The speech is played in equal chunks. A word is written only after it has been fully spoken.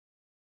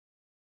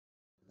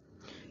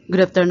Good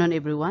afternoon,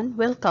 everyone.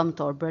 Welcome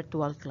to our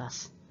virtual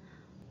class.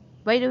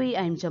 By the way,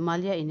 I'm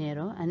Jamalia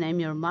Inero, and I'm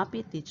your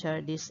MAPI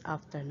teacher this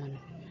afternoon.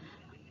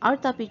 Our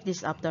topic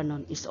this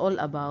afternoon is all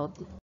about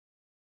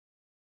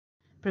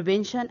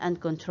prevention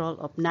and control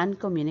of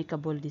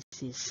non-communicable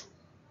disease.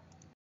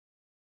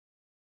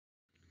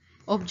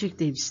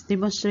 Objectives: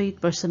 demonstrate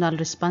personal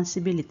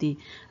responsibility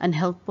and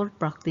helpful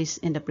practice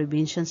in the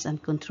prevention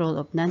and control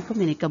of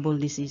non-communicable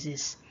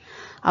diseases.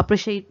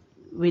 Appreciate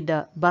with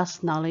the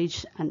vast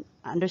knowledge and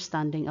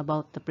understanding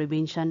about the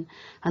prevention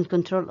and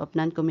control of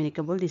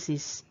non-communicable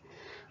disease.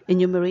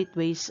 Enumerate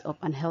ways of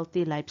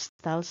unhealthy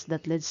lifestyles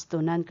that leads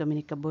to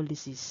non-communicable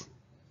disease.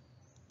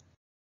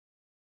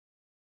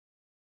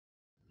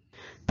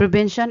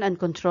 Prevention and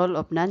control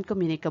of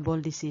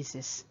non-communicable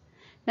diseases.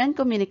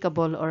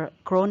 Non-communicable or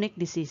chronic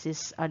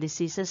diseases are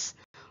diseases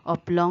of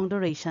long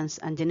durations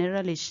and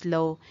generally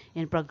slow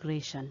in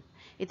progression.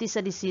 It is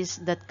a disease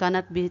that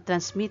cannot be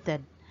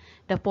transmitted.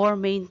 The four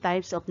main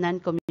types of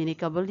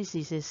non-communicable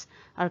diseases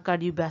are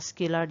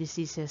cardiovascular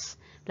diseases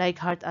like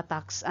heart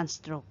attacks and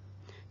stroke,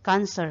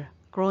 cancer,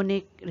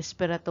 chronic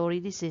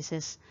respiratory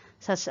diseases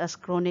such as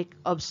chronic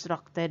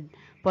obstructed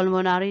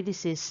pulmonary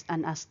disease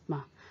and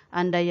asthma,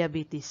 and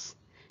diabetes.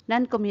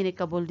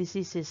 Non-communicable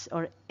diseases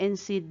or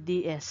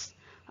NCDs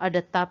are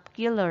the top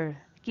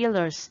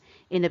killers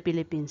in the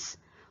Philippines.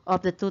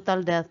 Of the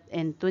total death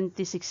in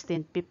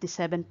 2016,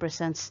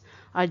 57%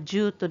 are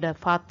due to the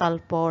fatal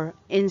four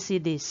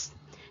NCDs,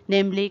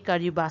 namely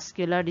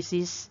cardiovascular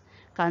disease,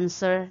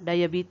 cancer,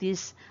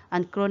 diabetes,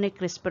 and chronic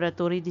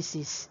respiratory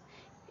disease.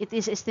 It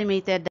is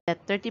estimated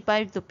that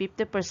 35 to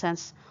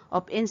 50%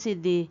 of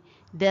NCD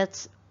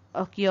deaths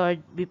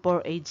occurred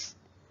before age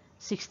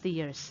 60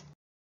 years.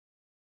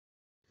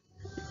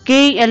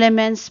 Key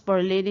elements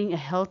for leading a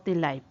healthy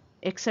life: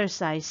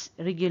 exercise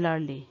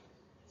regularly,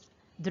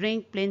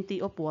 drink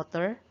plenty of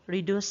water,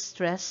 reduce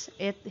stress,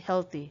 eat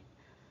healthy.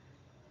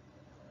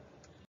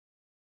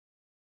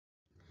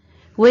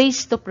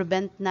 Ways to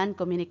prevent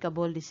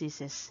non-communicable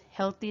diseases: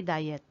 healthy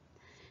diet.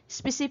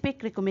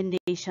 Specific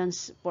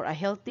recommendations for a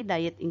healthy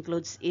diet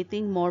includes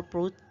eating more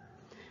fruit,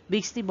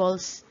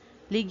 vegetables,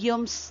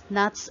 legumes,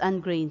 nuts,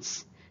 and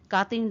grains,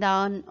 cutting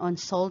down on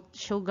salt,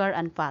 sugar,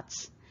 and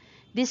fats.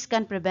 This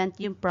can prevent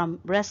you from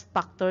risk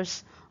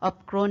factors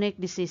of chronic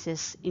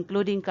diseases,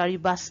 including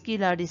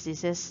cardiovascular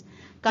diseases,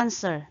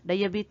 cancer,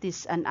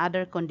 diabetes, and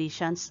other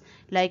conditions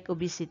like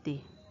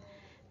obesity.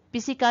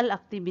 Physical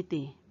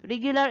activity.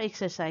 Regular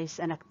exercise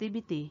and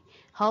activity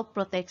help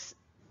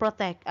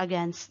protect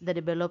against the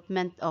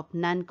development of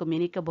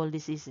non-communicable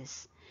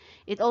diseases.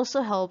 It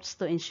also helps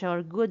to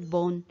ensure good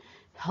bone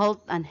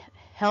health and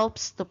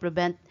helps to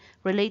prevent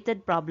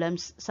related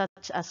problems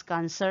such as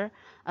cancer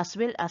as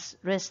well as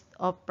risk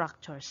of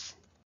fractures.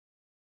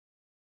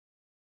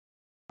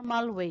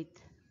 Normal weight.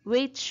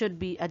 Weight should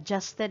be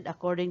adjusted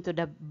according to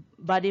the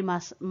body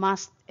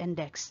mass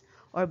index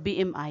or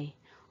BMI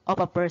of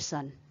a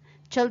person.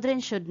 Children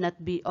should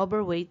not be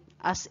overweight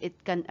as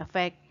it can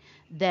affect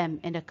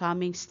them in the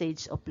coming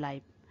stage of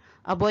life.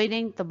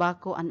 Avoiding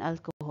tobacco and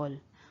alcohol.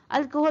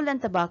 Alcohol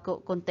and tobacco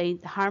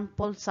contain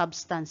harmful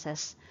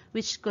substances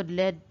which could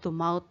lead to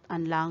mouth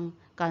and lung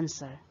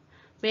cancer.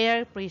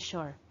 Peer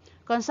pressure.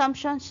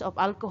 Consumptions of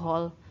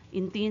alcohol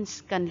in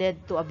teens can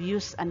lead to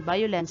abuse and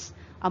violence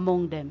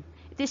among them.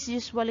 It is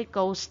usually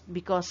caused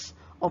because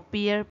of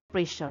peer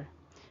pressure.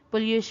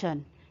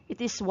 Pollution. It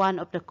is one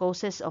of the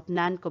causes of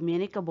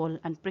non-communicable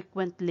and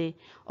frequently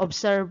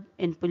observed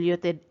in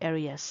polluted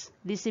areas.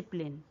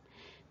 Discipline.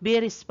 Be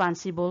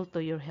responsible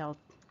to your health.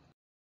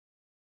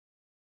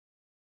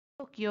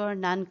 To cure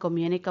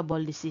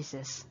non-communicable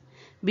diseases,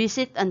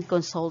 visit and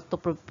consult to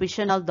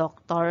professional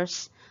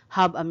doctors,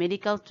 have a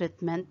medical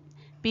treatment.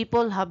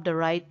 People have the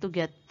right to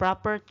get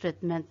proper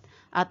treatment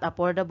at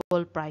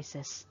affordable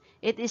prices.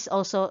 It is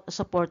also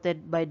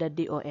supported by the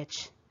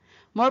DOH.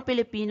 More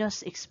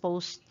Filipinos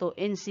exposed to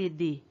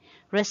NCD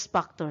risk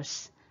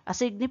factors. A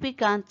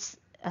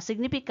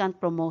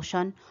significant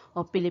promotion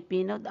of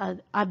Filipino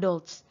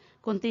adults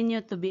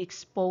continue to be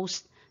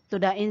exposed to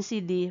the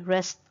NCD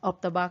risk of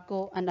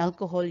tobacco and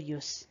alcohol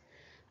use.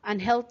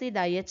 Unhealthy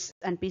diets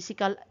and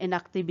physical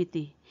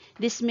inactivity.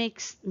 This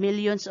makes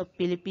millions of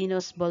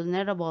Filipinos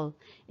vulnerable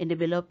in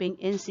developing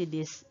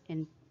NCDs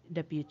in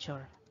the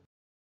future.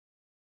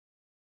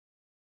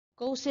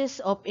 Causes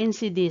of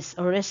NCDs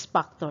or risk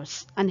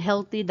factors: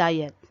 unhealthy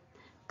diet,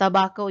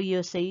 tobacco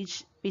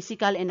usage,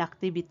 physical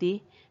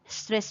inactivity,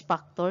 stress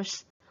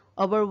factors,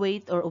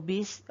 overweight or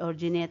obese or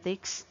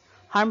genetics,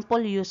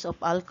 harmful use of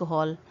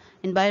alcohol,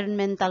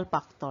 environmental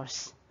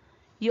factors.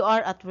 You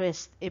are at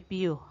risk if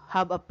you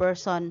have a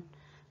person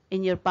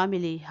in your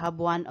family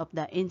have one of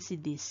the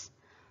NCDs,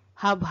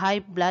 have high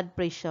blood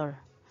pressure,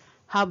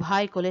 have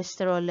high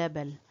cholesterol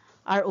level,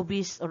 are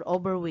obese or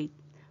overweight,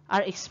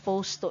 are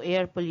exposed to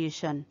air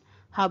pollution,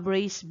 have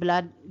raised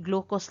blood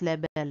glucose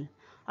level,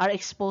 are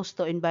exposed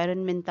to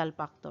environmental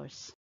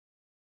factors.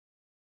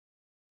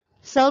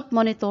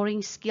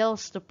 Self-monitoring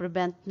skills to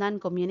prevent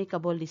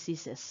non-communicable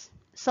diseases.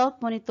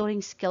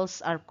 Self-monitoring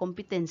skills are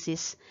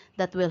competencies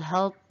that will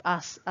help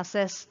us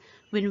assess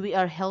when we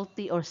are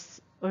healthy or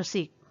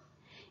sick.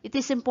 It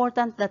is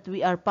important that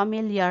we are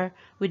familiar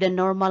with the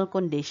normal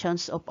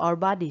conditions of our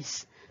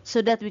bodies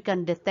so that we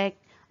can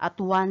detect at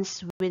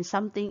once when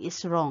something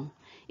is wrong.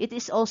 It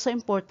is also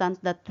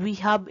important that we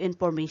have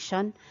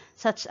information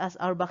such as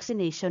our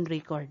vaccination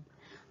record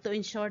to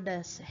ensure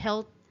the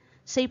health,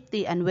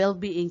 safety, and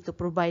well-being to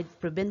provide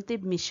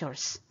preventive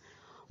measures.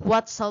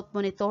 What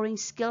self-monitoring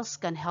skills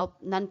can help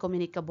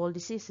non-communicable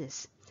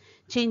diseases?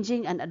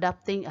 Changing and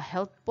adapting a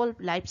healthful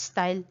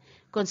lifestyle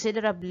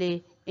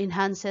considerably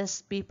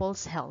enhances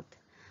people's health.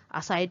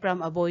 Aside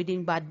from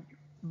avoiding bad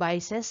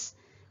vices,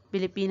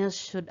 Filipinos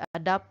should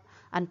adapt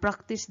and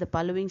practice the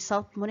following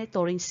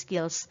self-monitoring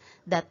skills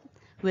that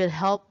will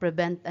help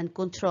prevent and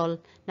control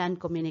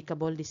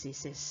non-communicable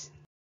diseases.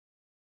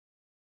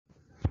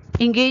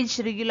 Engage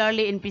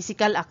regularly in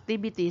physical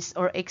activities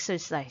or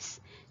exercise.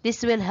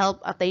 This will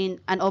help attain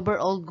an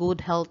overall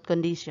good health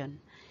condition.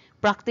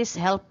 Practice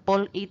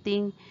healthful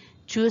eating,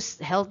 choose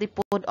healthy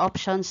food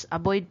options,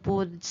 avoid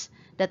foods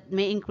that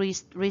may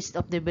increase risk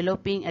of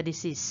developing a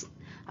disease.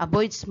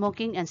 Avoid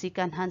smoking and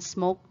secondhand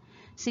smoke.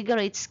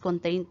 Cigarettes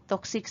contain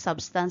toxic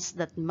substances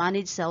that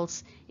manage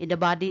cells in the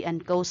body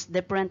and cause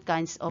different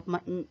kinds of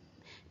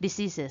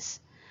diseases.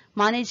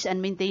 Manage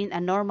and maintain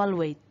a normal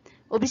weight.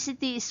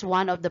 Obesity is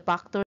one of the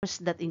factors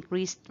that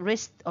increase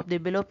risk of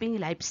developing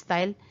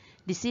lifestyle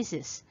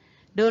diseases.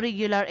 Do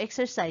regular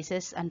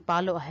exercises and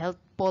follow a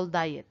healthful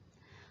diet.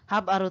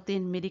 Have a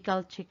routine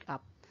medical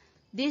checkup.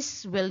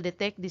 This will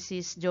detect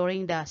disease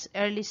during the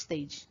early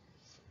stage.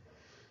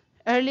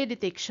 Early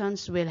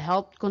detections will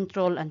help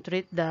control and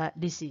treat the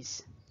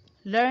disease.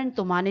 Learn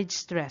to manage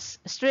stress.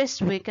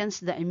 Stress weakens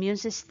the immune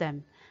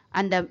system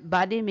and the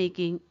body,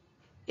 making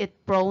it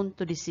prone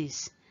to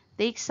disease.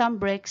 Take some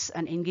breaks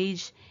and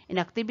engage in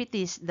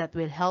activities that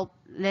will help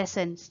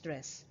lessen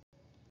stress.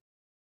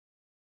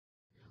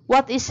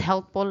 What is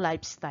healthful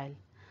lifestyle?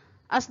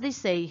 As they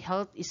say,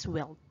 health is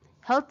wealth.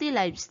 Healthy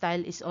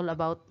lifestyle is all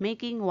about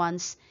making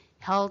one's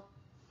health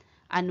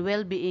and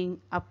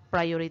well-being a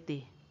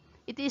priority.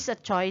 It is a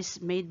choice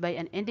made by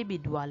an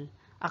individual,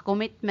 a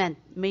commitment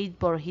made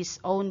for his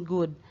own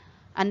good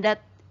and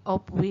that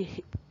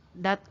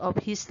of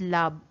his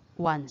loved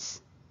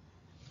ones.